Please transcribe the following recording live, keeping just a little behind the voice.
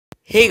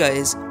Hey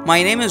guys,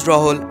 my name is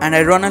Rahul and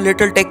I run a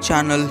little tech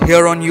channel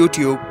here on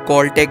YouTube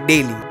called Tech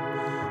Daily.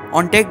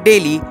 On Tech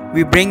Daily,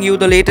 we bring you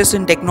the latest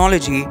in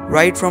technology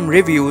right from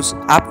reviews,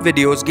 app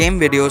videos, game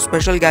videos,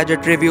 special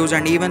gadget reviews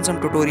and even some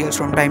tutorials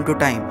from time to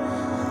time.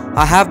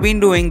 I have been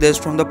doing this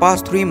from the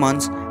past 3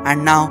 months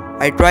and now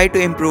I try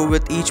to improve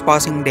with each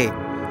passing day.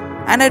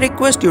 And I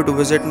request you to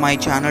visit my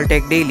channel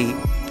Tech Daily,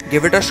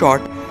 give it a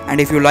shot,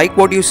 and if you like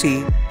what you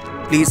see,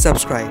 please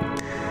subscribe.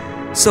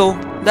 So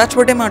that's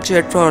pretty much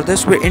it for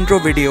this intro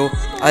video.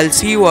 I'll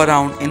see you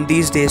around in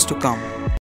these days to come.